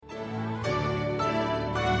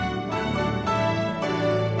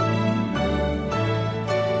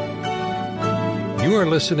You are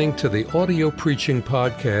listening to the audio preaching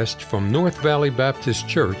podcast from North Valley Baptist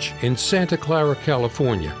Church in Santa Clara,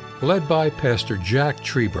 California, led by Pastor Jack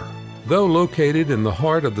Trieber. Though located in the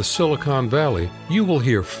heart of the Silicon Valley, you will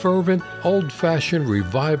hear fervent, old-fashioned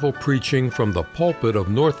revival preaching from the pulpit of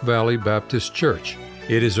North Valley Baptist Church.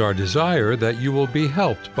 It is our desire that you will be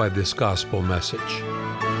helped by this gospel message.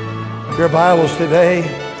 Your Bibles today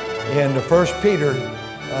in 1 Peter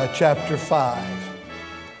chapter 5.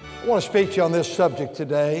 I want to speak to you on this subject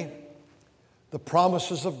today, the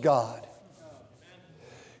promises of God.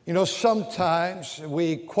 You know, sometimes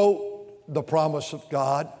we quote the promise of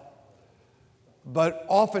God, but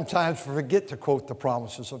oftentimes we forget to quote the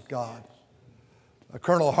promises of God.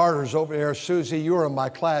 Colonel Harder's over there. Susie, you were in my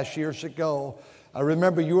class years ago. I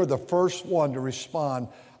remember you were the first one to respond.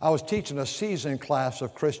 I was teaching a seasoned class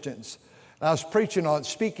of Christians. And I was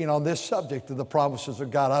speaking on this subject of the promises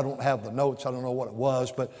of God. I don't have the notes. I don't know what it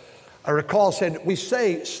was, but I recall saying, we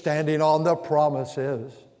say, standing on the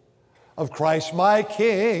promises of Christ my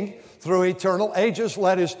King through eternal ages,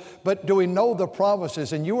 but do we know the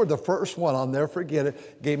promises? And you were the first one, I'll never forget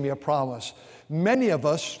it, gave me a promise. Many of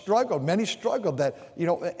us struggled. Many struggled that, you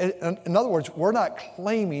know, in other words, we're not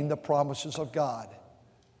claiming the promises of God.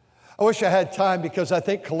 I wish I had time because I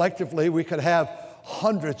think collectively we could have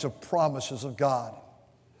hundreds of promises of God.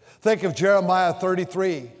 Think of Jeremiah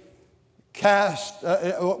 33,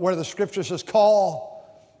 where the scripture says,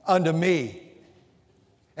 call unto me.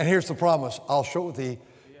 And here's the promise, I'll show thee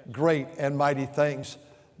great and mighty things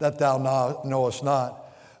that thou knowest not.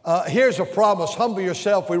 Here's a promise, humble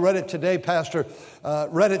yourself. We read it today, Pastor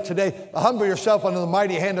read it today. Humble yourself under the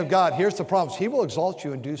mighty hand of God. Here's the promise, He will exalt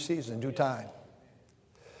you in due season, due time.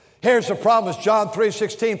 Here's the promise, John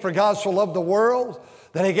 3:16, for God so loved the world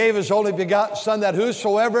that He gave His only begotten Son, that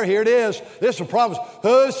whosoever, here it is, this is a promise,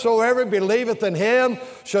 whosoever believeth in Him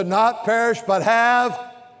should not perish but have,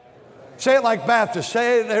 say it like Baptists,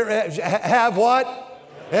 say it, have what?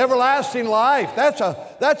 Everlasting life. That's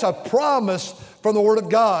a promise from the Word of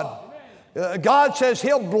God. God says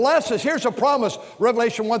He'll bless us. Here's a promise,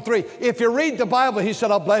 Revelation 1:3. If you read the Bible, He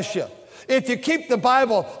said, I'll bless you. If you keep the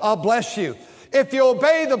Bible, I'll bless you. If you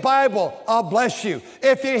obey the Bible, I'll bless you.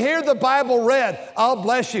 If you hear the Bible read, I'll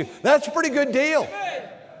bless you. That's a pretty good deal.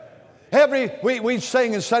 We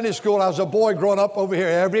sang in Sunday school when I was a boy growing up over here.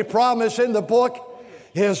 Every promise in the book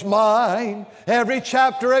is mine. Every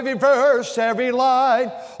chapter, every verse, every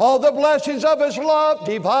line. All the blessings of His love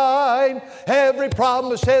divine. Every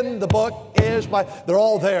promise in the book is mine. They're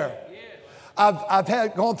all there.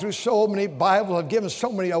 I've gone through so many Bibles. I've given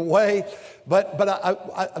so many away. But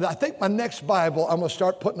I think my next Bible, I'm going to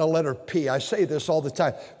start putting a letter P. I say this all the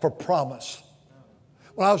time, for promise.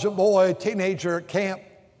 When I was a boy, teenager at camp,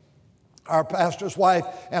 our pastor's wife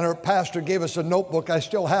and her pastor gave us a notebook. I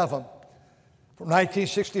still have them. From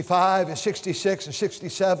 1965 and 66 and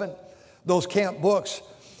 67, those camp books.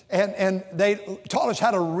 And they taught us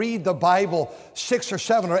how to read the Bible 6 or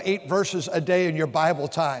 7 or 8 verses a day in your Bible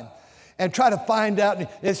time. And try to find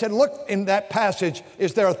out. They said, look in that passage,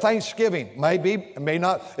 is there a thanksgiving? Maybe, may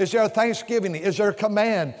not. Is there a thanksgiving? Is there a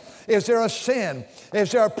command? Is there a sin?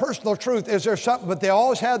 Is there a personal truth? Is there something? But they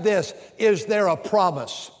always had this, is there a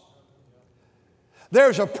promise?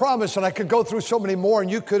 There's a promise, and I could go through so many more,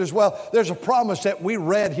 and you could as well. There's a promise that we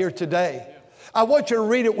read here today. I want you to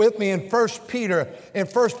read it with me in 1 Peter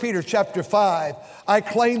chapter 5. I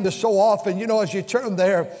claim this so often. You know, as you turn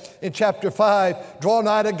there in chapter 5, draw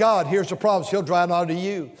nigh to God. Here's a promise. He'll draw nigh to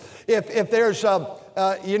you. If there's,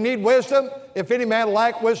 you need wisdom, if any man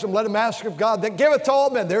lack wisdom, let him ask of God that giveth to all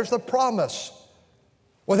men. There's the promise.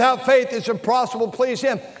 Without faith, it's impossible to please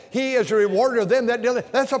Him. He is a rewarder of them that diligently.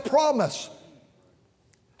 That's a promise.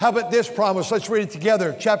 How about this promise? Let's read it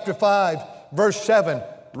together. Chapter 5, verse 7.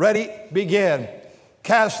 Ready, begin.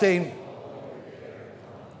 Casting.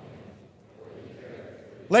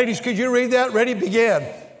 Ladies, could you read that? Ready, begin.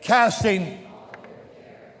 Casting.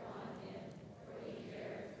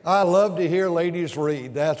 I love to hear ladies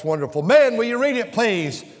read. That's wonderful. Men, will you read it,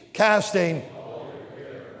 please? Casting.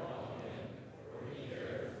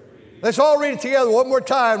 Let's all read it together one more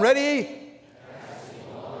time. Ready?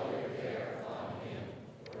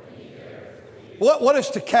 What is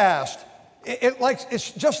to cast? It's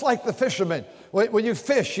just like the fishermen. When you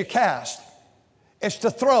fish, you cast. It's to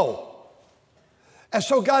throw. And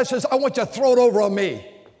so God says, I want you to throw it over on me.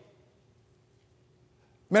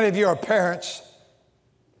 Many of you are parents.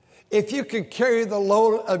 If you can carry the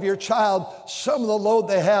load of your child, some of the load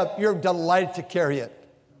they have, you're delighted to carry it.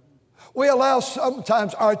 We allow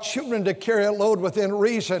sometimes our children to carry a load within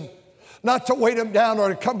reason. Not to weight them down or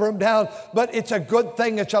to cumber them down, but it's a good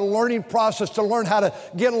thing. It's a learning process to learn how to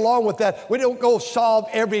get along with that. We don't go solve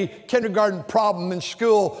every kindergarten problem in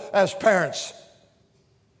school as parents.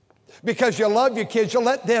 Because you love your kids, you'll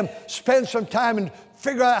let them spend some time and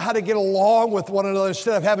figure out how to get along with one another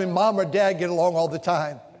instead of having mom or dad get along all the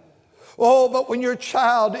time. Oh, but when your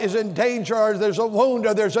child is in danger or there's a wound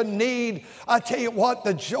or there's a need, I tell you what,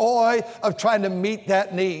 the joy of trying to meet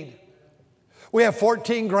that need. We have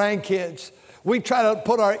 14 grandkids. We try to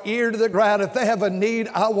put our ear to the ground. If they have a need,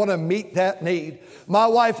 I want to meet that need. My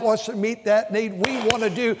wife wants to meet that need. We want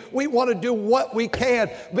to do what we can.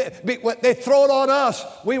 They throw it on us.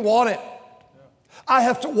 We want it. I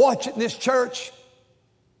have to watch it in this church.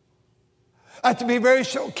 I have to be very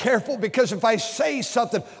so careful because if I say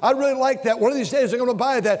something, I really like that. One of these days I'm going to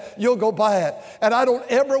buy that. You'll go buy it. And I don't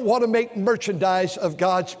ever want to make merchandise of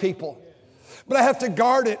God's people. But I have to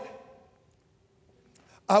guard it.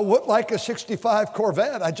 I would like a 65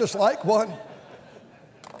 Corvette. I just like one.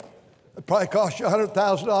 It probably cost you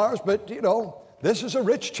 $100,000, but you know, this is a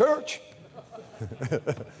rich church.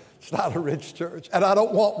 It's not a rich church, and I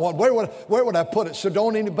don't want one. Where would I put it? So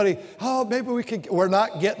don't anybody, maybe we could, we're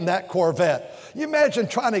not getting that Corvette. You imagine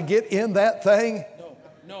trying to get in that thing?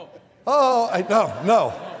 No.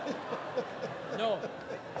 No.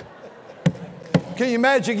 Can you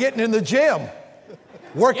imagine getting in the gym?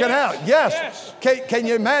 Working out, yes. Can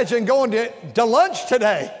you imagine going to lunch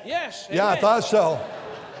today? Yes. Yeah, I thought so.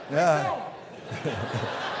 Yeah.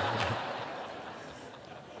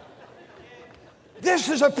 This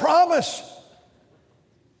is a promise.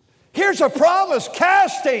 Here's a promise.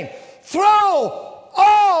 Casting, throw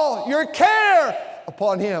all your care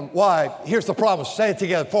upon him. Why? Here's the promise. Say it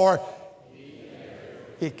together. For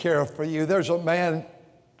he cares for you. There's a man,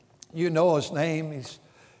 you know his name.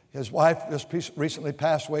 His wife just recently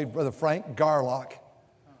passed away, Brother Frank Garlock.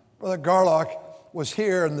 Brother Garlock was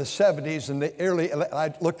here in the 70s and the early,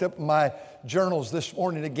 I looked up my journals this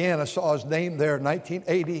morning again. I saw his name there,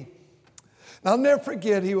 1980. And I'll never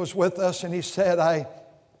forget, he was with us and he said, I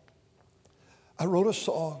wrote a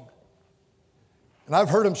song. And I've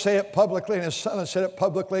heard him say it publicly, and his son has said it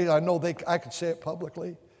publicly. I know I could say it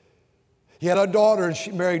publicly. He had a daughter, and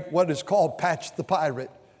she married what is called Patch the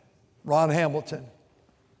Pirate, Ron Hamilton.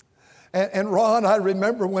 And Ron, I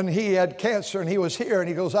remember when he had cancer and he was here, and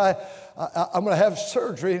he goes, I'm going to have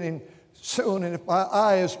surgery soon, and if my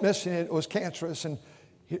eye is missing, it was cancerous. And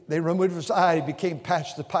they removed his eye. He became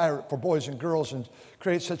Patch the Pirate for boys and girls and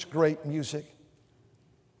created such great music.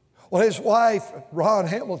 Well, his wife, Ron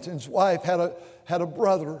Hamilton's wife, had a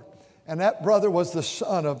brother, and that brother was the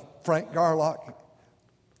son of Frank Garlock.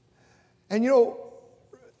 And you know,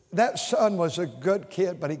 that son was a good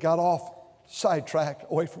kid, but he got off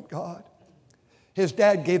sidetracked away from God. His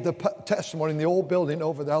dad gave the testimony in the old building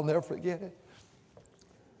over there. I'll never forget it.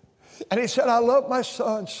 And he said, I love my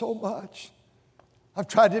son so much. I've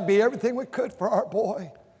tried to be everything we could for our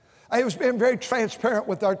boy. He was being very transparent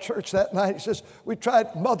with our church that night. He says, we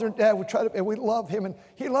tried, mother and dad, and we love him, and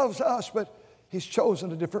he loves us, but he's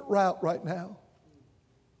chosen a different route right now.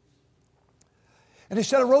 And he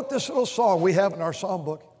said, I wrote this little song we have in our song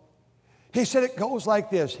book. He said it goes like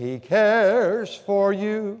this. He cares for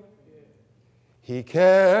you. He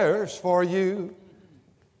cares for you.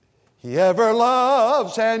 He ever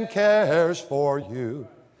loves and cares for you.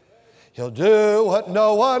 He'll do what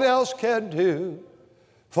no one else can do,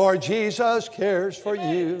 for Jesus cares for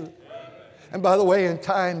you. And by the way, in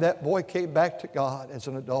time, that boy came back to God as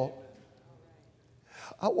an adult.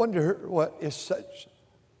 I wonder what is such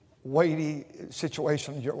weighty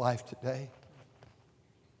situation in your life today.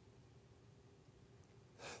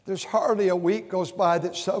 There's hardly a week goes by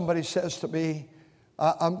that somebody says to me,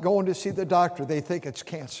 I'm going to see the doctor. They think it's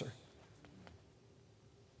cancer.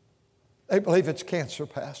 They believe it's cancer,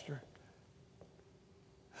 Pastor.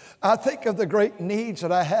 I think of the great needs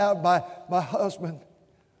that I have, my husband,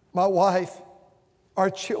 my wife, our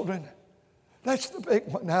children. That's the big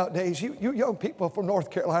one nowadays. You young people from North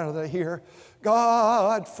Carolina that are here,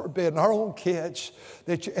 God forbid, our own kids,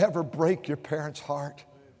 that you ever break your parents' heart.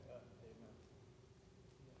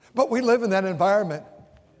 But we live in that environment.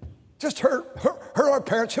 Just hurt our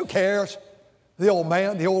parents, who cares? The old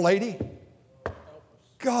man, the old lady.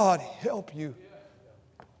 God help you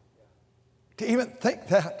to even think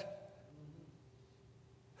that.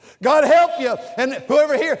 God help you, and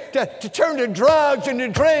whoever here, to turn to drugs and to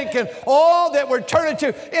drink and all that we're turning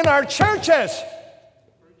to in our churches.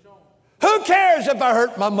 Who cares if I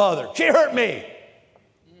hurt my mother? She hurt me.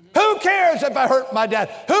 Who cares if I hurt my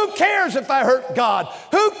dad? Who cares if I hurt God?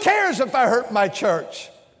 Who cares if I hurt my church?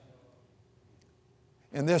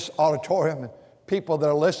 In this auditorium, people that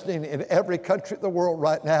are listening in every country of the world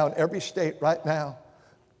right now, in every state right now.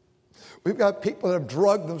 We've got people that have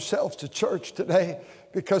drugged themselves to church today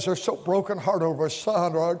because they're so brokenhearted over a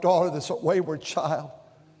son or a daughter that's a wayward child.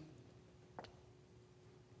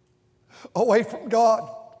 Away from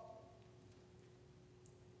God.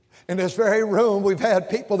 In this very room, we've had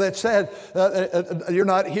people that said, you're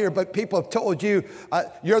not here, but people have told you,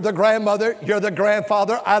 you're the grandmother, you're the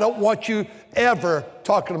grandfather, I don't want you ever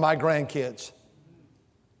talking to my grandkids.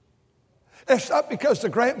 It's not because the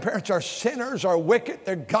grandparents are sinners or wicked,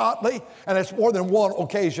 they're godly, and it's more than one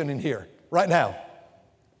occasion in here, right now.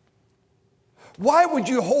 Why would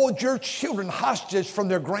you hold your children hostage from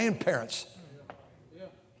their grandparents?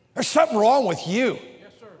 There's something wrong with you.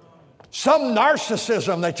 Some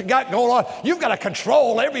narcissism that you got going on. You've got to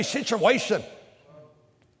control every situation.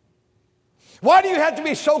 Why do you have to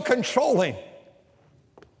be so controlling?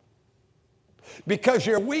 Because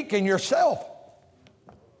you're weak in yourself.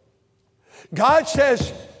 God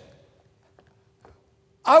says,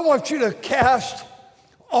 I want you to cast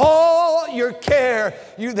all your care,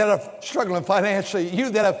 you that are struggling financially, you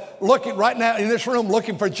that are looking right now in this room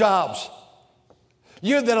looking for jobs.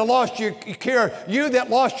 You that have lost your care, you that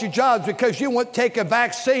lost your jobs because you won't take a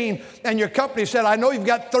vaccine and your company said, I know you've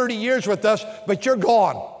got 30 years with us, but you're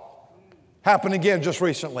gone. Happened again just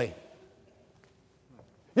recently.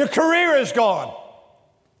 Your career is gone.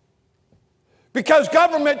 Because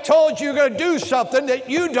government told you you're going to do something that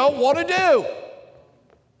you don't want to do.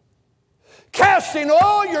 Casting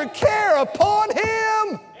all your care upon Him.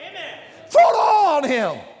 Amen. Throw it all on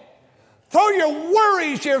Him. Throw your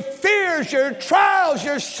worries, your fears, your trials,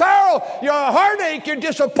 your sorrow, your heartache, your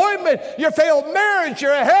disappointment, your failed marriage,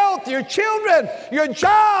 your health, your children, your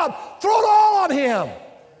job. Throw it all on Him. Amen.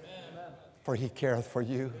 For He careth for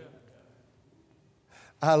you.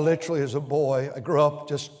 I literally, as a boy, I grew up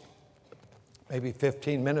just maybe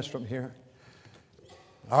 15 minutes from here.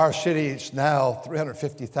 Our city is now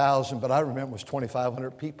 350,000, but I remember it was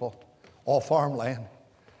 2,500 people, all farmland.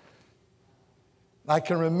 I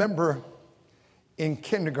can remember in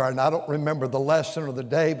kindergarten, I don't remember the lesson or the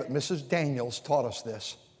day, but Mrs. Daniels taught us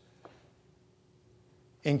this.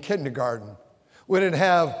 In kindergarten, we didn't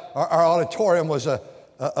have, our auditorium was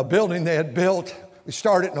a building they had built. We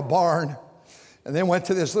started in a barn and then went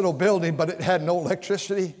to this little building, but it had no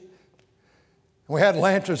electricity. We had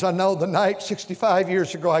lanterns. I know the night 65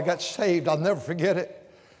 years ago I got saved. I'll never forget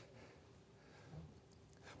it.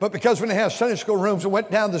 But because we didn't have Sunday school rooms, we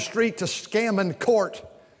went down the street to Scammon Court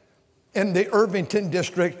in the Irvington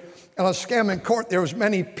district. And on Scammon Court, there was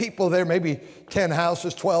many people there, maybe 10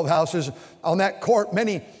 houses, 12 houses. On that court,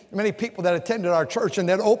 many people that attended our church, and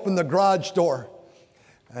they'd open the garage door.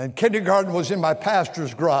 And kindergarten was in my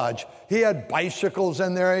pastor's garage. He had bicycles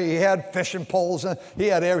in there. He had fishing poles. And he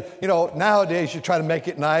had nowadays you try to make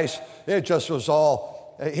it nice. It just was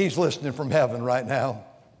all, he's listening from heaven right now.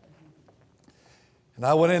 And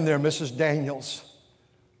I went in there, Mrs. Daniels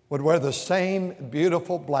would wear the same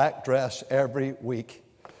beautiful black dress every week.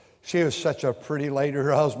 She was such a pretty lady.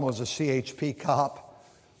 Her husband was a CHP cop,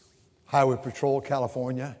 Highway Patrol,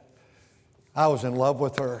 California. I was in love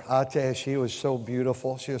with her. I tell you, she was so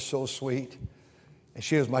beautiful. She was so sweet. And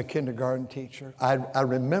she was my kindergarten teacher. I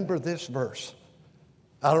remember this verse.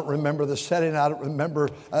 I don't remember the setting. I don't remember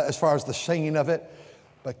as far as the singing of it.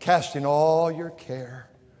 But casting all your care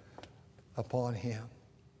upon Him.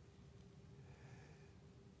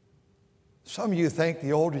 Some of you think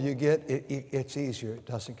the older you get, it's easier. It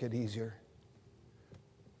doesn't get easier.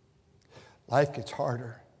 Life gets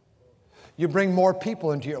harder. You bring more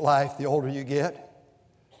people into your life the older you get.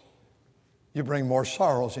 You bring more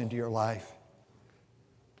sorrows into your life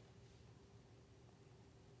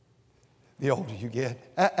the older you get.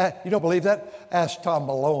 You don't believe that? Ask Tom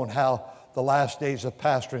Malone how the last days of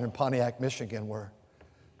pastoring in Pontiac, Michigan were.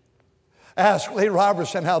 Ask Lee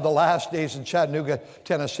Robertson how the last days in Chattanooga,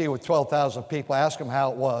 Tennessee with 12,000 people. Ask him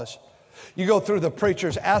how it was. You go through the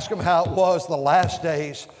preachers, ask them how it was the last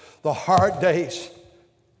days, the hard days.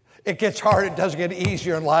 It gets hard, it doesn't get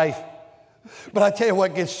easier in life. But I tell you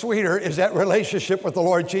what gets sweeter is that relationship with the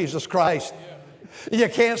Lord Jesus Christ. You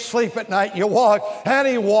can't sleep at night, you walk, and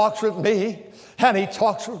He walks with me, and He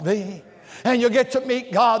talks with me. And you'll get to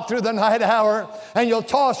meet God through the night hour, and you'll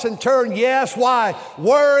toss and turn. Yes, why?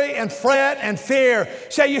 Worry and fret and fear.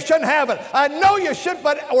 Say you shouldn't have it. I know you should,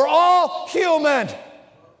 but we're all human.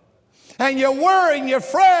 And you worry and you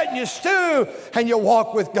fret and you stew and you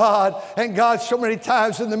walk with God. And God, so many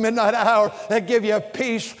times in the midnight hour, they give you a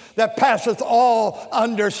peace that passeth all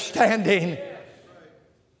understanding.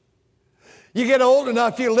 You get old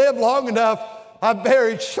enough, you live long enough, I've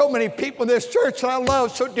buried so many people in this church that I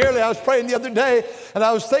love so dearly. I was praying the other day, and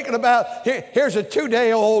I was thinking about, here's a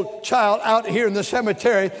 2-day-old child out here in the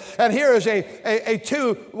cemetery, and here is a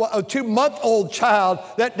 2-month-old child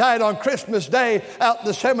that died on Christmas Day out in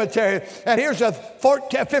the cemetery, and here's a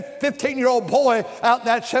 15-year-old boy out in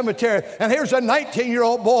that cemetery, and here's a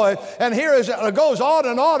 19-year-old boy, and it goes on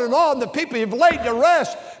and on and on, the people you've laid to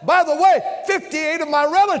rest. By the way, 58 of my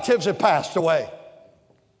relatives have passed away.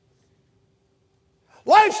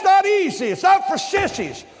 Life's not easy. It's not for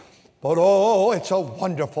sissies. But oh, it's a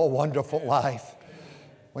wonderful, wonderful life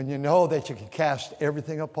when you know that you can cast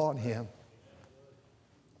everything upon Him.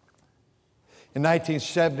 In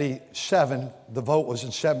 1977, the vote was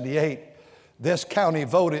in 78. This county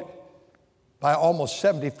voted by almost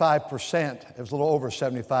 75%. It was a little over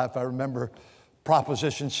 75, if I remember,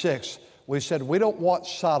 Proposition 6. We said, we don't want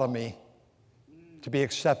sodomy to be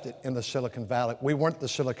accepted in the Silicon Valley. We weren't the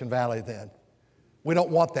Silicon Valley then. We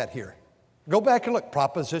don't want that here. Go back and look,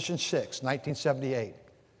 Proposition 6, 1978.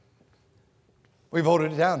 We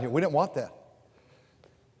voted it down here. We didn't want that.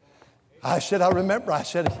 I said,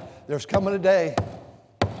 there's coming a day.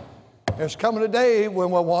 There's coming a day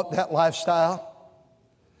when we'll want that lifestyle.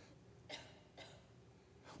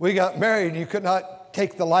 We got married and you could not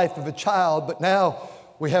take the life of a child, but now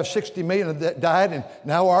we have 60 million that died, and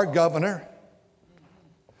now our governor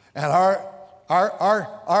and our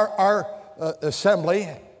assembly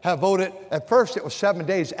have voted. At first it was 7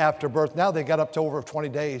 days after birth. Now they got up to over 20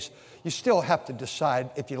 days. You still have to decide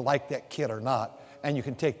if you like that kid or not, and you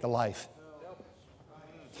can take the life.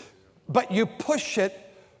 But you push it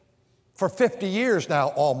for 50 years now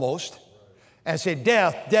almost, and say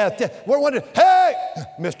death, death, death. We're wondering, hey,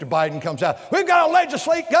 Mr. Biden comes out, we've got to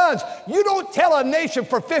legislate guns. You don't tell a nation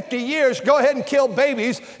for 50 years, go ahead and kill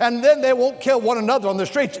babies, and then they won't kill one another on the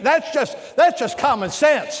streets. That's just common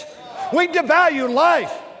sense. We devalue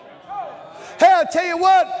life. Hey, I tell you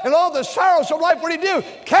what, in all the sorrows of life, what do you do?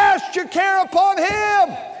 Cast your care upon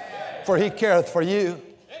Him, for He careth for you.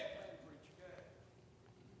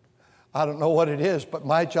 I don't know what it is, but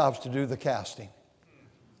my job is to do the casting.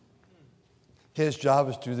 His job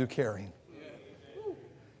is to do the caring.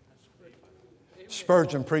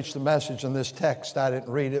 Spurgeon preached the message in this text. I didn't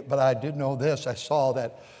read it, but I did know this. I saw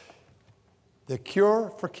that the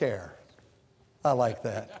cure for care, I like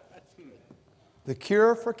that. The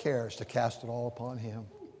cure for care is to cast it all upon Him.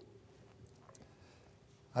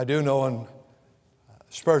 I do know, and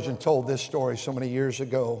Spurgeon told this story so many years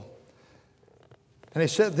ago. And he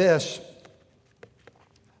said this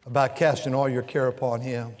about casting all your care upon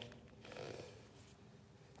Him.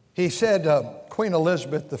 He said Queen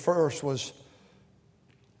Elizabeth I was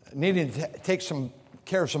needing to take some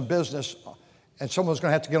care of some business, and someone was going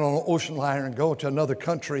to have to get on an ocean liner and go to another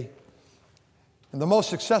country. And the most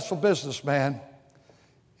successful businessman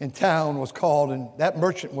in town was called, and that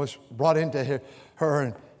merchant was brought into her,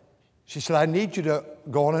 and she said, I need you to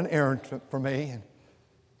go on an errand for me,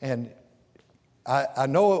 and I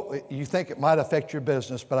know you think it might affect your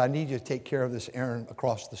business, but I need you to take care of this errand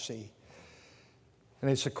across the sea. And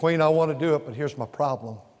he said, Queen, I want to do it, but here's my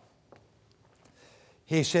problem.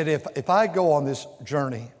 He said, if I go on this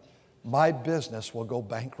journey, my business will go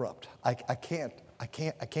bankrupt. I can't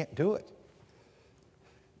do it.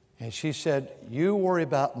 And she said, you worry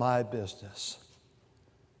about my business.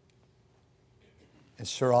 And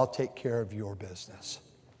sir, I'll take care of your business.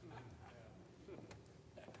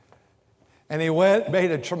 And he went,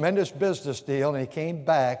 made a tremendous business deal, and he came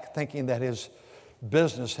back thinking that his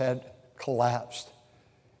business had collapsed.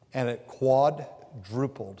 And it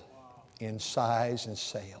quadrupled in size and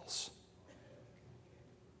sales.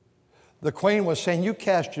 The Queen was saying, you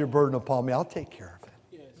cast your burden upon me, I'll take care of it.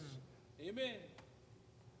 Yes. Amen.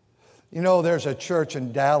 You know, there's a church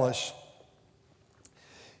in Dallas,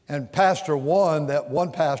 and Pastor that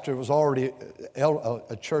one pastor was already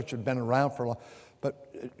a church that had been around for a long,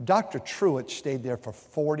 but Dr. Truett stayed there for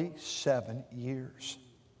 47 years.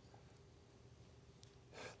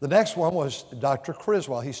 The next one was Dr.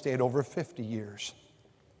 Criswell. He stayed over 50 years.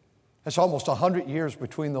 That's almost 100 years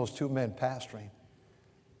between those two men pastoring.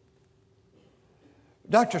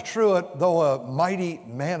 Dr. Truett, though a mighty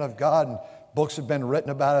man of God, and books have been written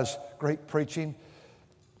about his great preaching,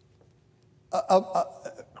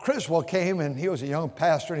 Criswell came, and he was a young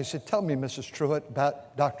pastor, and he said, tell me, Mrs. Truett,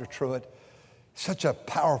 about Dr. Truett. Such a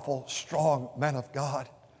powerful, strong man of God.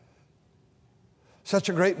 Such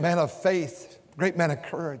a great man of faith, great man of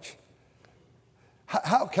courage.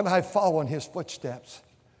 How can I follow in his footsteps?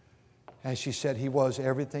 And she said, he was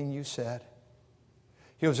everything you said.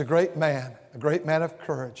 He was a great man of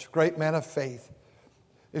courage, a great man of faith.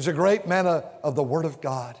 He was a great man of the Word of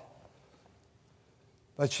God.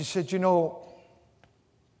 But she said, you know,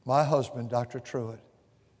 my husband, Dr. Truitt,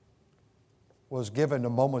 was given to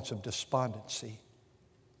moments of despondency,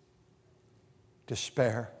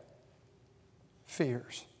 despair,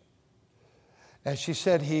 fears. And she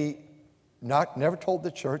said he never told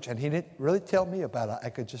the church, and he didn't really tell me about it. I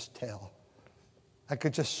could just tell. I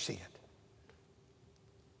could just see it.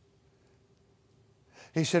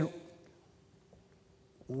 He said,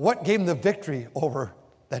 what gave him the victory over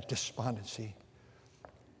that despondency?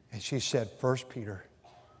 And she said, 1 Peter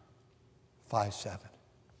 5:7.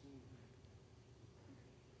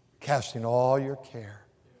 Casting all your care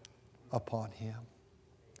upon him.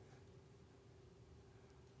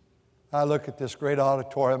 I look at this great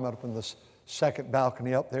auditorium up in the second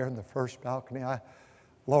balcony up there in the first balcony.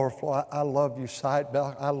 Lower floor, I love you side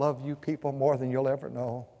balcony. I love you people more than you'll ever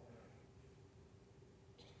know.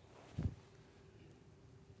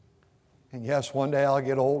 And yes, one day I'll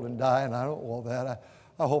get old and die, and I don't want that.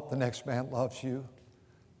 I hope the next man loves you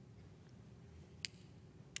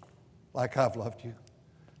like I've loved you.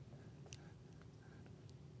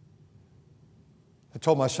 I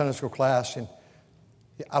told my Sunday school class, and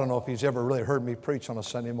I don't know if he's ever really heard me preach on a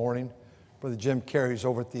Sunday morning. Brother Jim Carey's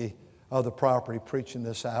over at the other property preaching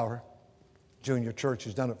this hour. Junior church,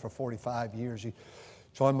 he's done it for 45 years. He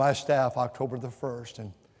joined my staff October the 1st,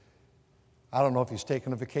 and I don't know if he's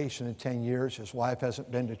taken a vacation in 10 years. His wife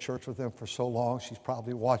hasn't been to church with him for so long. She's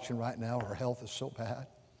probably watching right now. Her health is so bad.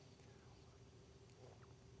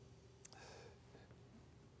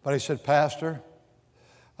 But he said, Pastor,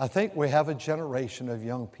 I think we have a generation of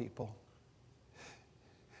young people.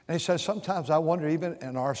 And he said, sometimes I wonder, even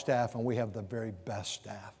in our staff, and we have the very best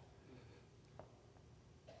staff,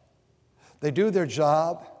 they do their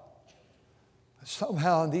job.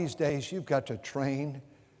 Somehow in these days, you've got to train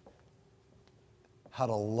how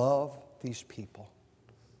to love these people.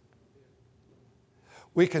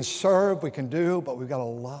 We can serve, we can do, but we've got to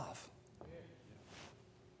love.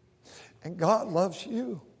 And God loves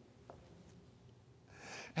you.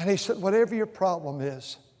 And he said, whatever your problem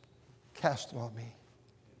is, cast it on me.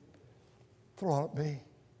 Throw it at me.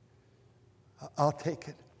 I'll take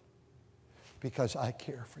it because I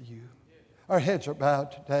care for you. Our heads are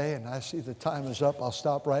bowed today, and I see the time is up. I'll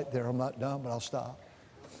stop right there. I'm not done, but I'll stop.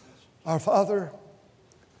 Our Father,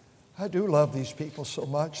 I do love these people so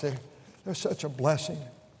much. They're such a blessing.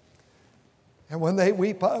 And when they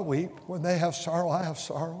weep, I weep. When they have sorrow, I have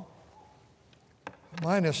sorrow.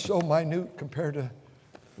 Mine is so minute compared to,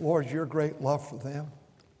 Lord, your great love for them.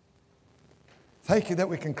 Thank you that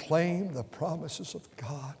we can claim the promises of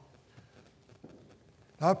God.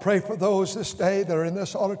 I pray for those this day that are in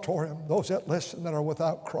this auditorium, those that listen that are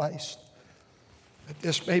without Christ, that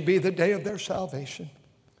this may be the day of their salvation.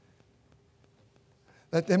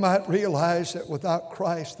 That they might realize that without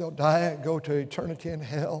Christ they'll die and go to eternity in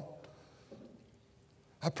hell.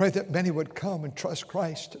 I pray that many would come and trust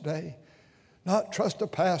Christ today. Not trust a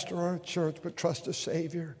pastor or a church, but trust a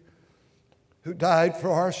Savior who died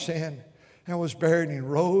for our sin and was buried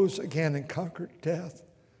and rose again and conquered death.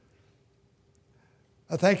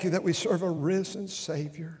 I thank you that we serve a risen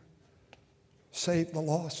Savior. Save the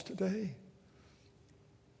lost today.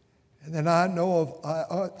 And then I know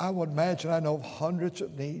of, I would imagine I know of hundreds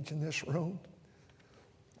of needs in this room.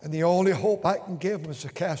 And the only hope I can give them is to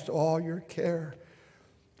cast all your care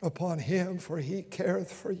upon him, for he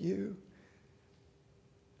careth for you.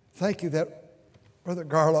 Thank you that Brother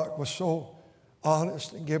Garlock was so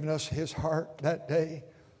honest in giving us his heart that day.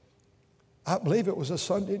 I believe it was a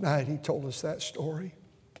Sunday night he told us that story.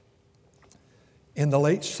 In the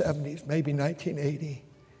late 70s, maybe 1980.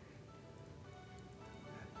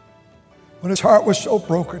 When his heart was so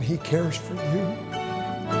broken, he cares for you.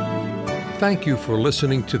 Thank you for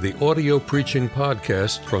listening to the audio preaching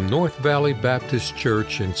podcast from North Valley Baptist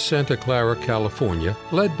Church in Santa Clara, California,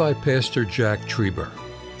 led by Pastor Jack Trieber.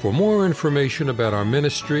 For more information about our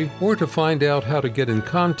ministry or to find out how to get in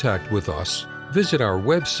contact with us, visit our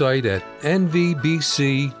website at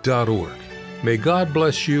nvbc.org. May God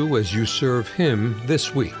bless you as you serve Him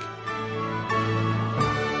this week.